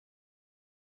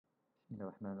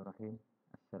Bismillahirrahmanirrahim.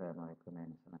 Assalamualaikum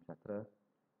and salam sejahtera.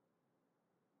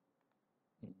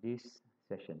 In this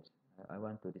session, I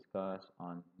want to discuss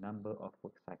on number of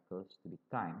work cycles to be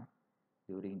timed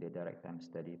during the direct time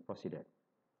study procedure.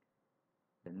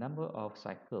 The number of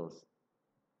cycles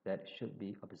that should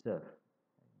be observed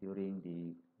during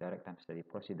the direct time study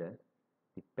procedure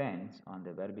depends on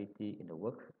the variability in the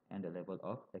work and the level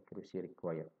of accuracy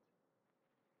required.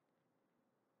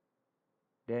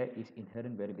 There is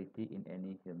inherent variability in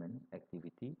any human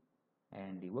activity,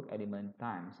 and the work element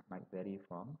times might vary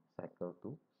from cycle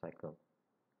to cycle.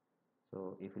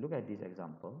 So if you look at this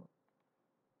example,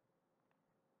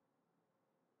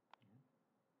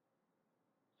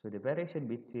 so the variation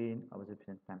between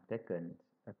observation time taken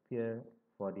appear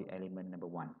for the element number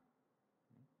 1.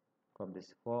 From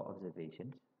these 4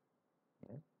 observations,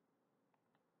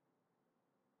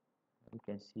 you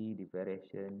can see the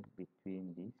variation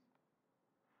between these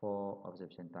 4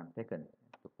 observation time taken: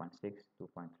 2.6,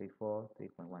 2.34,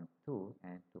 3.12,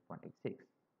 and 2.86.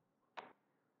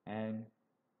 And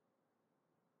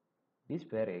these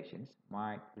variations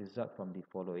might result from the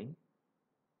following: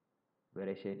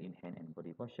 variation in hand and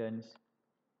body motions,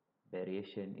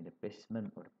 variation in the placement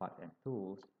of the part and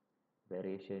tools,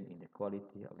 variation in the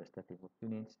quality of the static work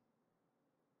units.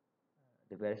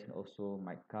 The variation also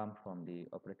might come from the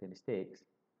operating mistakes,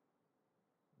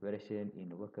 variation in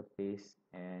the worker pace,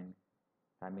 and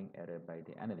timing error by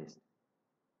the analyst.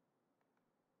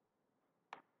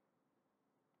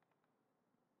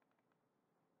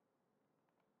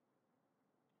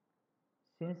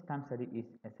 Since time study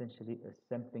is essentially a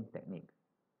sampling technique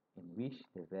in which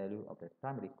the value of the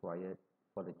time required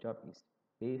for the job is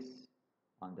based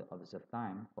on the observed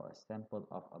time for a sample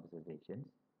of observations,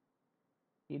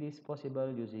 it is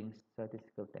possible using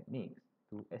statistical techniques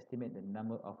to estimate the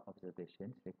number of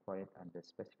observations required under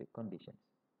specific conditions.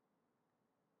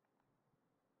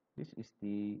 This is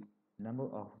the number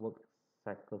of work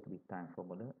cycle to be time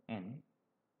formula N.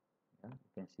 You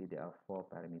can see there are 4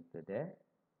 parameters there.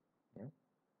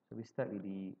 So we start with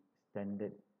the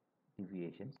standard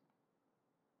deviations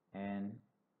and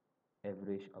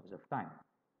average observed time.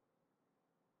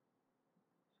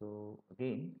 So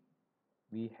again,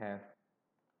 we have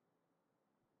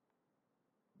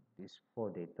these 4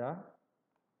 data.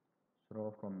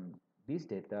 So from this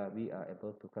data, we are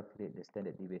able to calculate the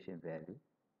standard deviation value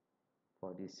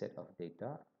for this set of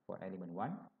data for element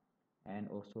 1, and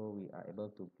also we are able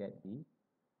to get the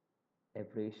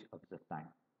average observed time.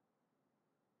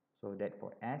 So that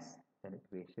for S, standard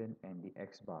deviation, and the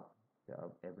X bar, the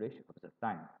average observed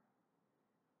time.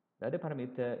 The other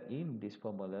parameter in this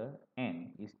formula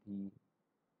N is the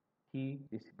T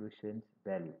distribution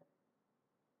value,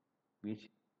 which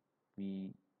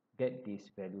we get this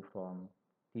value from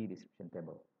T distribution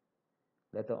table.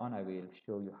 Later on, I will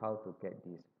show you how to get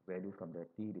this value from the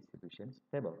T distribution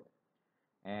table.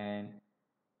 And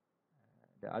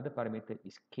the other parameter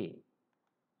is K.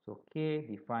 So K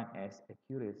defined as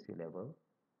accuracy level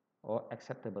or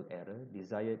acceptable error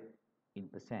desired in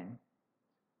percent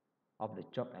of the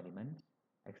job element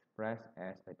expressed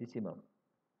as a decimal.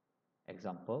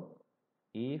 Example,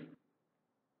 if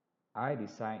I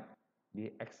decide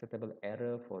the acceptable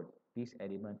error for this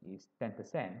element is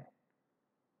 10%,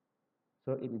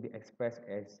 so it will be expressed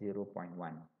as 0.1.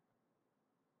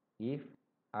 If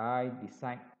I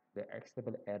decide the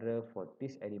acceptable error for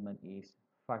this element is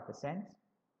 5%,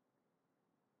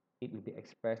 it will be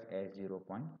expressed as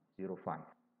 0.05.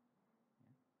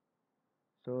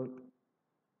 So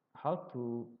how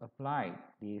to apply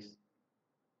this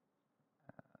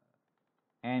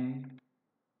N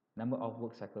number of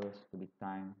work cycles to be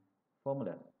time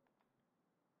formula?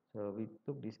 So we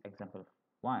took this example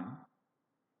 1.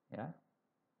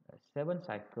 7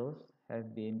 cycles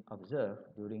have been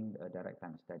observed during a direct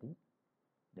time study.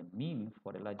 The mean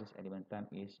for the largest element time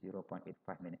is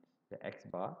 0.85 minutes, the X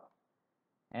bar,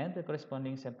 and the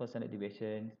corresponding sample standard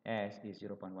deviation S is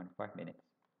 0.15 minutes,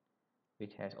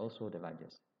 which has also the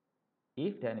largest.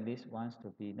 If the analyst wants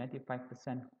to be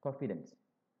 95% confidence,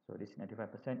 so this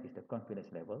 95% is the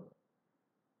confidence level,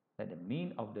 that the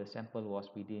mean of the sample was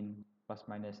within plus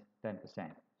minus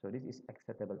 10%. So this is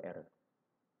acceptable error,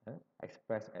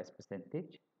 expressed as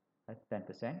percentage,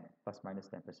 10% plus minus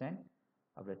 10%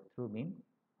 of the true mean.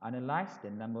 Analyze the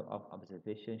number of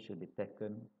observations should be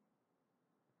taken.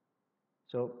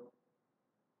 So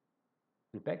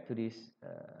we back to this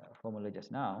formula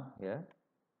just now.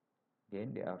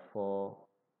 Again, there are 4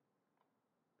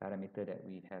 parameters that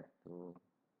we have to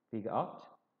figure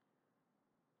out.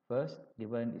 First,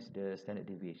 given is the standard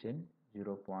deviation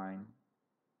 0.85,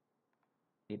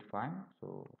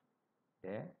 so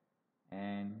there,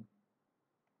 and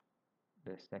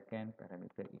The second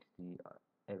parameter is the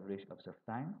average observed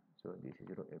time. So this is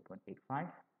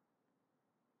 0.85.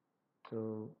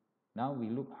 So now we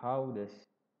look how the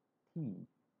t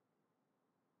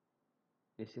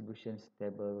distribution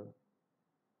stable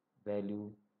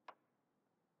value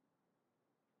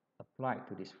applied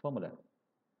to this formula.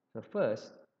 So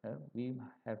first, we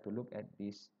have to look at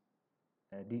this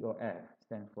DOF,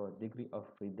 stands for degree of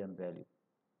freedom value.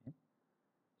 Okay?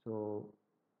 So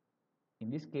in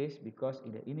this case, because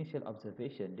in the initial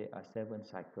observation there are 7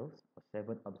 cycles or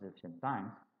 7 observation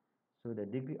times, so the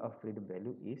degree of freedom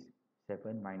value is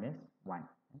 7 minus 1,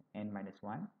 n minus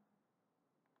 1.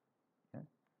 Yeah.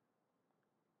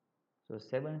 So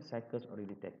 7 cycles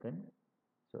already taken.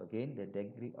 So again, the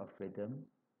degree of freedom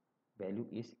value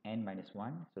is n minus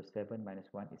 1. So 7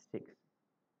 minus 1 is 6.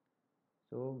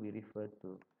 So we refer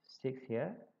to 6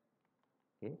 here.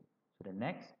 Okay. So the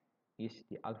next is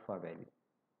the alpha value.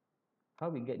 How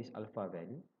we get this alpha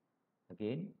value?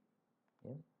 Again,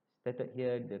 yeah, stated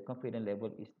here the confidence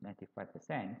level is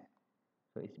 95%.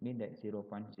 So it means that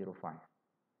 0.05.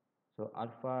 So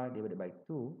alpha divided by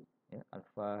 2, yeah,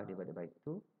 alpha divided by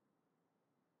 2.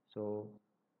 So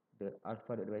the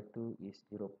alpha divided by 2 is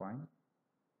 0.025.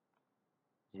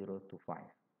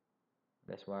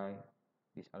 That's why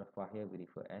this alpha here we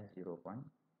refer as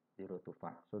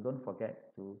 0.025. So don't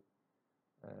forget to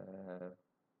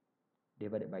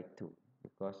divide it by 2,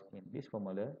 because in this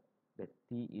formula the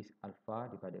t is alpha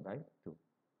divided by 2.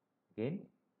 Again,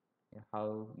 yeah,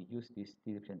 how we use these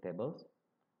distribution tables.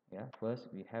 Yeah, first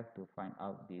we have to find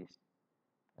out this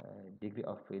degree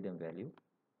of freedom value,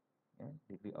 yeah,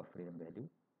 degree of freedom value,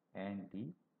 and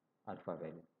the alpha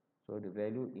value. So the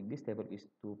value in this table is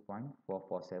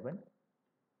 2.447.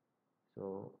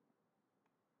 So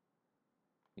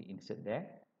we insert there,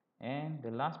 and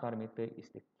the last parameter is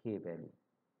the k value.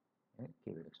 Yeah,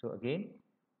 k value. So again,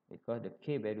 because the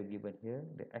k value given here,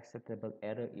 the acceptable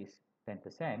error is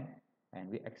 10%, and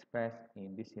we express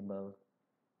in decimal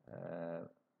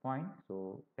point.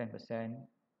 So 10%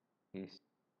 is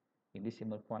in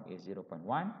decimal point is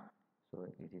 0.1. So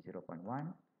it is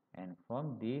 0.1, and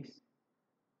from this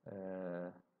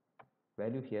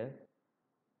value here,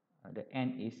 the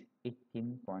n is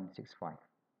 18.65.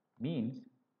 Means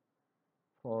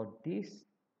for this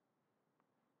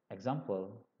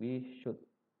example, we should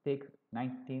take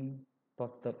 19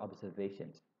 total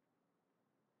observations.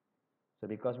 So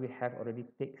because we have already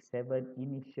taken 7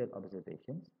 initial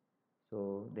observations,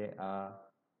 so there are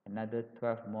another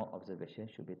 12 more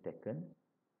observations should be taken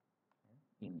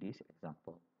in this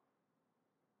example.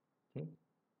 Okay.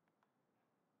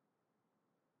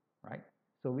 Right.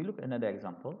 So we look at another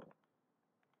example.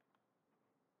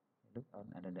 Look at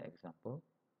another example.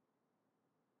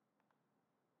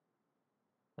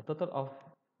 A total of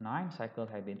 9 cycles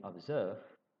have been observed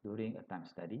during a time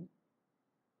study.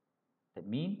 The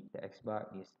mean, the x bar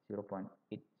is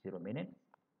 0.80 minutes,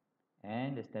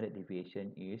 and the standard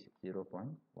deviation is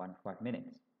 0.15 minutes.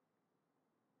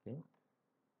 Okay.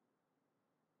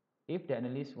 If the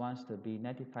analyst wants to be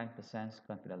 95%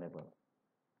 confidence level,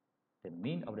 the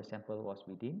mean of the sample was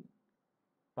within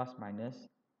plus minus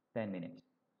 10 minutes.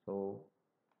 So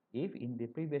if in the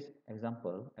previous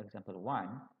example, example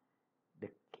 1, the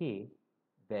k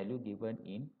value given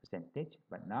in percentage,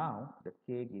 but now the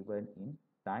k given in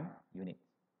time units.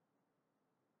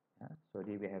 So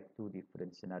here we have 2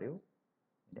 different scenarios.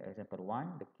 In the example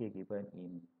 1, the k given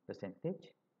in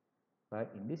percentage,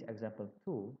 but in this example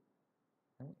 2,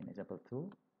 in example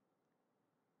 2,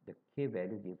 the k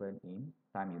value given in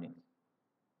time units.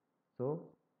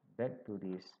 So back to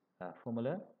this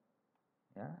formula.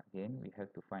 Yeah, again we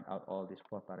have to find out all these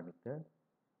 4 parameters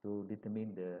to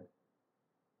determine the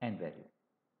n value,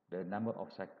 the number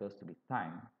of cycles to be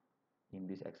timed in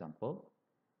this example.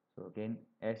 So again,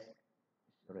 s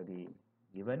is already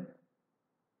given,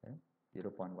 okay,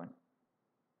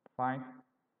 0.15.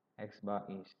 X bar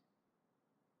is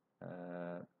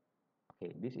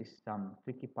okay, this is some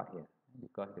tricky part here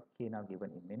because the k now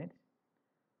given in minutes.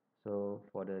 So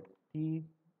for the t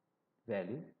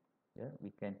value, yeah,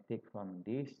 we can take from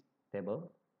this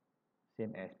table,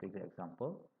 same as previous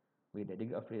example, with the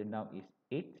degree of freedom now is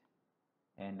 8,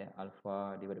 and the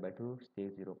alpha divided by 2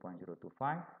 stays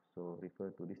 0.025. So refer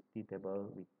to this t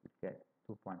table, we get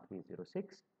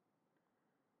 2.306.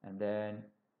 And then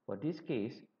for this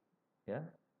case, yeah,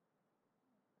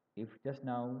 if just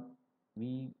now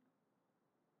we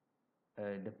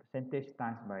the percentage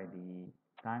times by the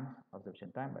times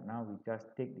observation time, but now we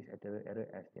just take this error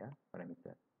as their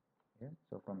parameter. Yeah.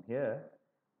 So from here,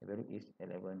 the value is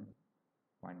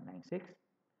 11.96.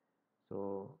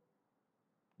 So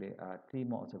there are 3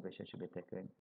 more observations should be taken